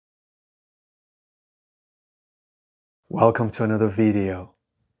Welcome to another video.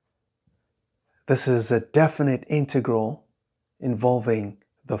 This is a definite integral involving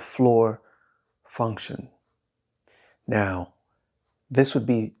the floor function. Now, this would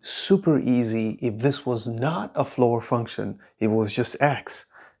be super easy if this was not a floor function, if it was just x,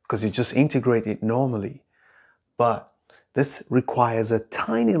 because you just integrate it normally. But this requires a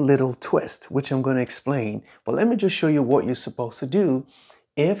tiny little twist, which I'm going to explain. But let me just show you what you're supposed to do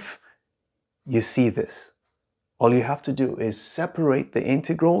if you see this. All you have to do is separate the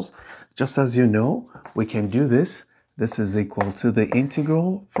integrals. Just as you know, we can do this. This is equal to the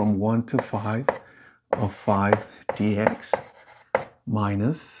integral from 1 to 5 of 5 dx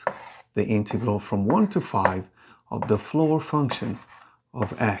minus the integral from 1 to 5 of the floor function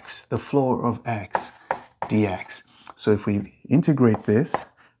of x, the floor of x dx. So if we integrate this,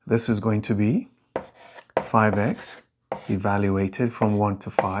 this is going to be 5x evaluated from 1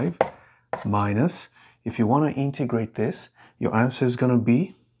 to 5 minus, if you want to integrate this, your answer is going to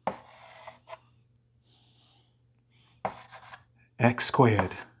be x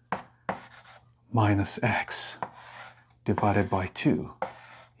squared minus x divided by 2,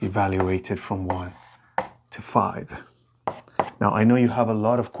 evaluated from 1 to 5. Now, I know you have a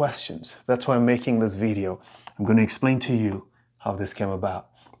lot of questions. That's why I'm making this video. I'm going to explain to you how this came about.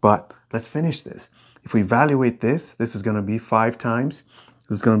 But let's finish this. If we evaluate this, this is going to be 5 times.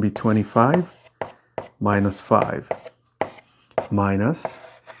 This is going to be 25 minus 5 minus,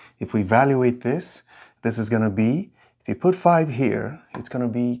 if we evaluate this, this is going to be, if you put 5 here, it's going to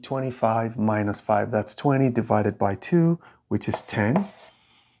be 25 minus 5. That's 20 divided by 2, which is 10.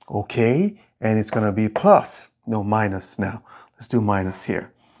 Okay, and it's going to be plus, no, minus now. Let's do minus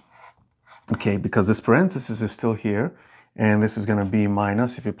here. Okay, because this parenthesis is still here, and this is going to be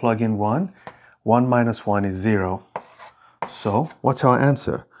minus. If you plug in 1, 1 minus 1 is 0. So what's our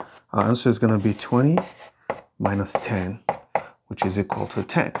answer? Our answer is going to be 20 minus 10, which is equal to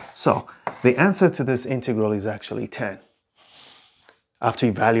 10. So the answer to this integral is actually 10. After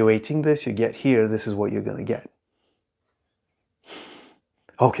evaluating this, you get here, this is what you're going to get.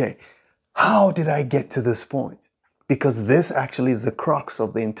 Okay, how did I get to this point? Because this actually is the crux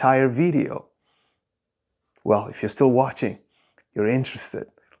of the entire video. Well, if you're still watching, you're interested.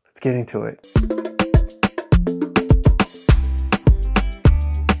 Let's get into it.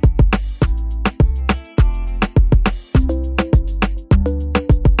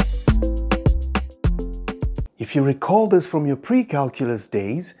 If you recall this from your pre-calculus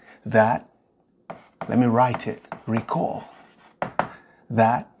days, that, let me write it, recall,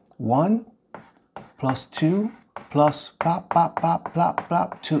 that 1 plus 2 plus blah, blah, blah, blah, blah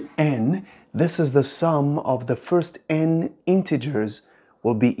to n, this is the sum of the first n integers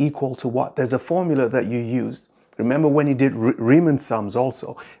will be equal to what? There's a formula that you used. Remember when you did Riemann sums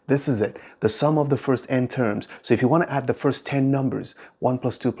also, this is it, the sum of the first n terms. So if you want to add the first 10 numbers, 1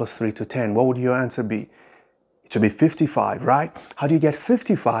 plus 2 plus 3 to 10, what would your answer be? It should be 55, right? How do you get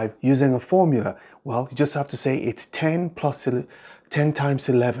 55 using a formula? Well, you just have to say it's 10 times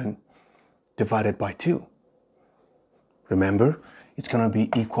 11 divided by 2. Remember, it's going to be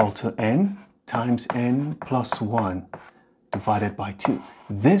equal to n times n plus 1 divided by 2.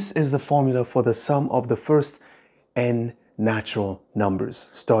 This is the formula for the sum of the first n natural numbers,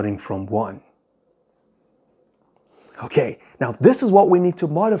 starting from 1. Okay, now this is what we need to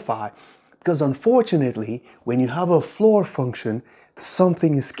modify. Because unfortunately, when you have a floor function,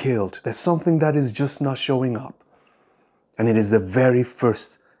 something is killed. There's something that is just not showing up. And it is the very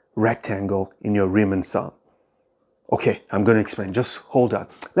first rectangle in your Riemann sum. Okay, I'm going to explain. Just hold on.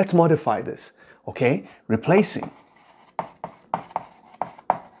 Let's modify this. Okay, replacing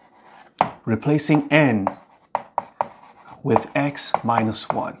n with x minus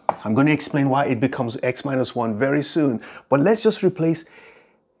 1. I'm going to explain why it becomes x minus 1 very soon. But let's just replace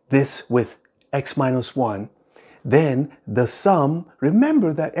this with x minus 1, then the sum,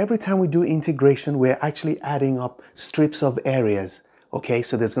 remember that every time we do integration, we're actually adding up strips of areas. Okay,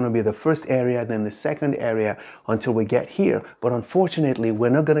 so there's going to be the first area, then the second area until we get here. But unfortunately, we're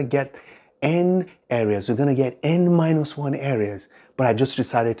not going to get n areas. We're going to get n minus 1 areas. But I just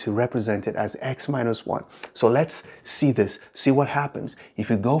decided to represent it as x minus 1. So let's see this, see what happens. If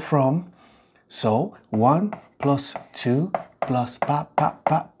you go from, so 1 plus 2 plus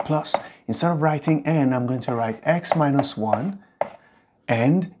plus, instead of writing n, I'm going to write x minus 1,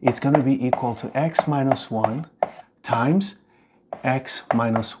 and it's going to be equal to x minus 1 times x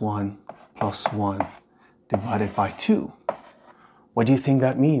minus 1 plus 1 divided by 2. What do you think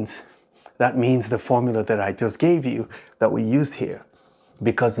that means? That means the formula that I just gave you that we used here.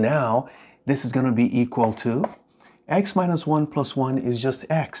 Because now this is going to be equal to x minus 1 plus 1 is just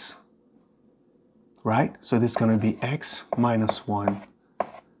x. right? So this is going to be x minus 1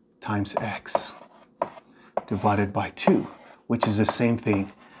 times x divided by 2, which is the same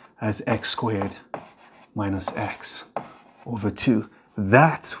thing as x squared minus x over 2.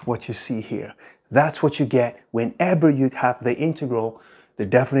 That's what you see here. That's what you get whenever you have the integral, the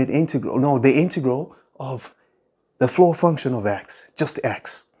definite integral, no, the integral of the floor function of x, just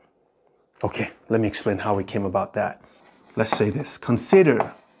x. Okay, let me explain how we came about that. Let's say this.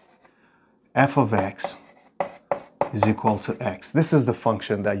 Consider f of x is equal to x. This is the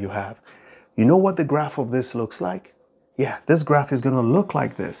function that you have. You know what the graph of this looks like? Yeah, this graph is going to look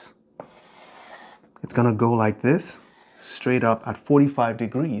like this. It's going to go like this, straight up at 45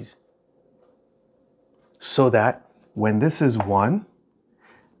 degrees. So that when this is 1,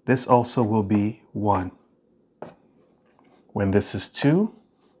 this also will be 1. When this is 2,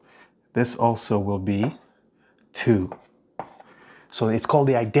 this also will be 2. So it's called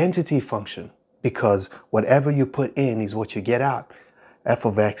the identity function because whatever you put in is what you get out. F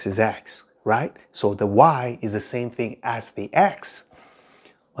of x is x, right? So the y is the same thing as the x.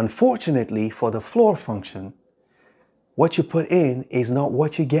 Unfortunately, for the floor function, what you put in is not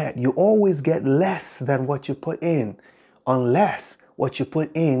what you get. You always get less than what you put in, unless what you put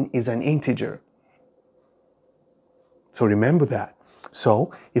in is an integer. So remember that.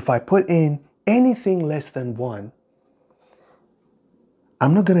 So if I put in anything less than 1,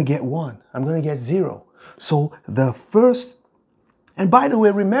 I'm not going to get 1. I'm going to get 0. So the first, and by the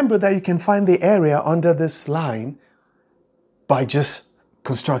way, remember that you can find the area under this line by just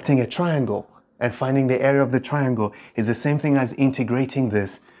constructing a triangle, and finding the area of the triangle is the same thing as integrating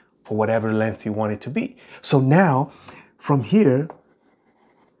this for whatever length you want it to be. So now from here,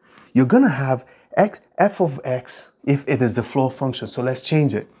 you're going to have f of x if it is the floor function. So let's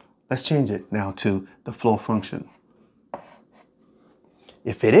change it. Let's change it now to the floor function.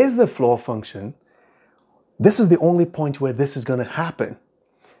 If it is the floor function, this is the only point where this is going to happen.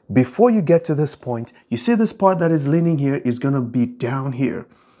 Before you get to this point, you see this part that is leaning here is going to be down here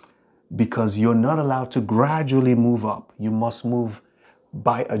because you're not allowed to gradually move up. You must move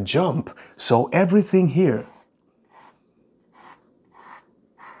by a jump. So everything here,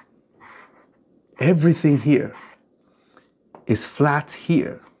 is flat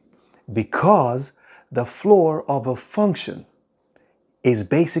here because the floor of a function is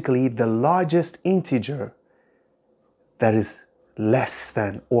basically the largest integer that is less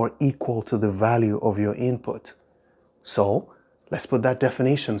than or equal to the value of your input. So let's put that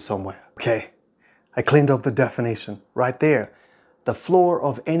definition somewhere. Okay, I cleaned up the definition right there. The floor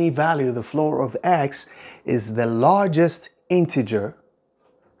of any value, the floor of x, is the largest integer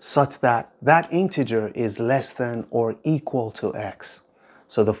such that that integer is less than or equal to x.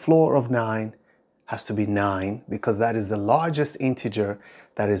 So the floor of 9 has to be 9 because that is the largest integer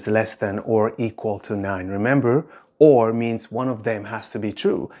that is less than or equal to 9. Remember, or means one of them has to be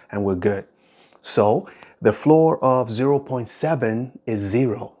true and we're good. So the floor of 0.7 is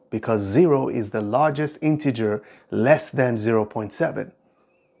 0 because 0 is the largest integer less than 0.7.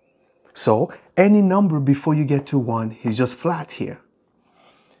 So any number before you get to 1 is just flat here.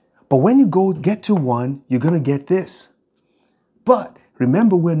 But when you get to 1, you're going to get this. But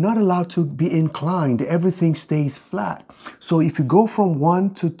remember, we're not allowed to be inclined. Everything stays flat. So if you go from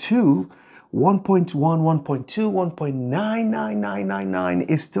 1 to 2, 1.1, 1.2, 1.99999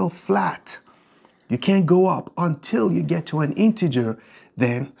 is still flat. You can't go up until you get to an integer,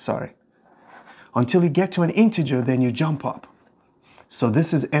 until you get to an integer, then you jump up. So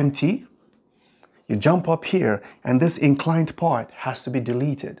this is empty. You jump up here, and this inclined part has to be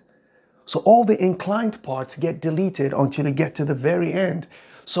deleted. So all the inclined parts get deleted until you get to the very end.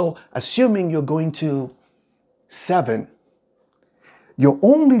 So assuming you're going to 7, you're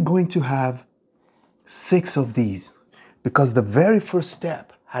only going to have 6 of these because the very first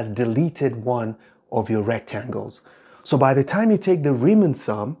step has deleted one of your rectangles. So by the time you take the Riemann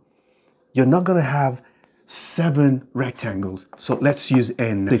sum, you're not going to have 7 rectangles. So let's use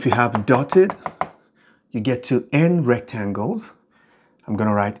n. So if you have dotted, you get to n rectangles. I'm going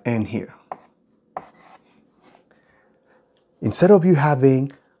to write n here. Instead of you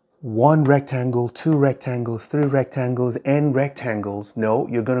having 1 rectangle, 2 rectangles, 3 rectangles, n rectangles, no,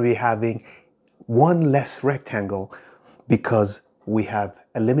 you're going to be having 1 less rectangle because we have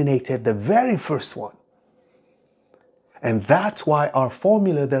eliminated the very first one. And that's why our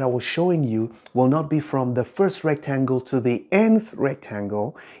formula that I was showing you will not be from the first rectangle to the nth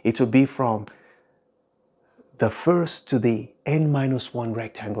rectangle. It will be from the first to the n-1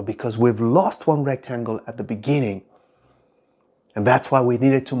 rectangle because we've lost 1 rectangle at the beginning. And that's why we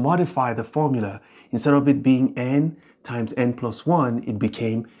needed to modify the formula. Instead of it being n times n plus 1, it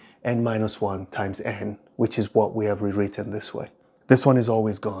became n minus 1 times n, which is what we have rewritten this way. This one is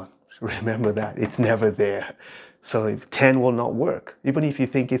always gone. Remember that. It's never there. So 10 will not work. Even if you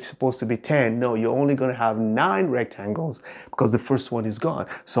think it's supposed to be 10, no, you're only going to have 9 rectangles because the first one is gone.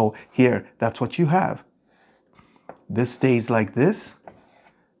 So here, that's what you have. This stays like this.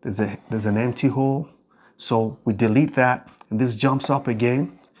 There's an empty hole. So we delete that, and this jumps up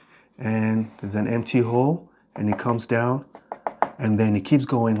again, and there's an empty hole, and it comes down, and then it keeps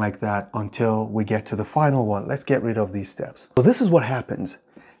going like that until we get to the final one. Let's get rid of these steps. So this is what happens.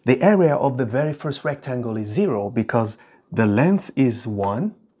 The area of the very first rectangle is 0 because the length is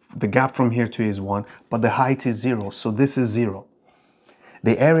 1, the gap from here to here is 1, but the height is 0, so this is 0.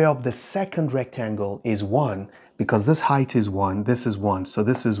 The area of the second rectangle is 1 because this height is 1, this is 1, so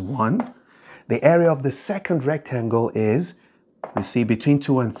this is 1. The area of the second rectangle is, you see, between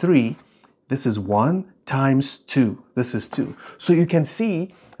 2 and 3, this is 1 times 2, this is 2. So you can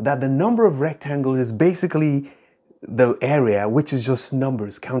see that the number of rectangles is basically the area, which is just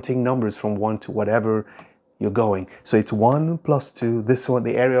numbers, counting numbers from 1 to whatever you're going. So it's 1 plus 2, this one,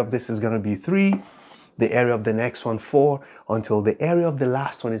 the area of this is going to be 3, the area of the next one 4, until the area of the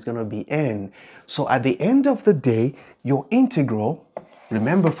last one is going to be n. So at the end of the day, your integral,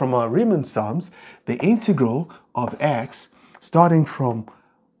 remember from our Riemann sums, the integral of x starting from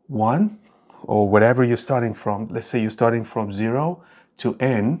 1, or whatever you're starting from, let's say you're starting from 0 to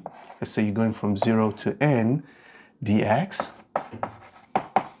n, let's say you're going from 0 to n, dx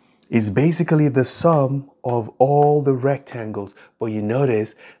is basically the sum of all the rectangles. But you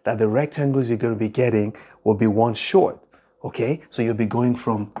notice that the rectangles you're going to be getting will be one short, okay? So you'll be going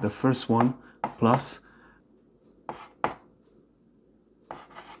from the first one plus.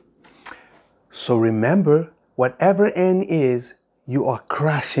 So remember, whatever n is, you are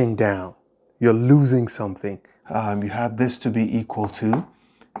crashing down. You're losing something. You have this to be equal to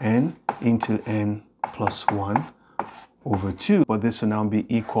n into n plus 1 over 2, but this will now be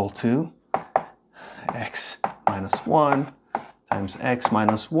equal to x minus 1 times x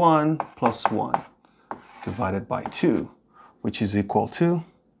minus 1 plus 1 divided by 2, which is equal to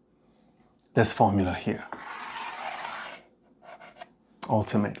this formula here,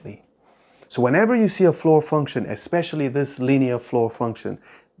 ultimately. So whenever you see a floor function, especially this linear floor function,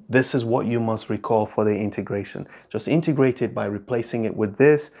 this is what you must recall for the integration. Just integrate it by replacing it with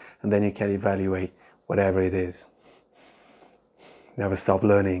this, and then you can evaluate whatever it is. Never stop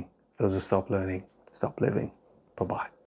learning. Those who stop learning, stop living. Bye-bye.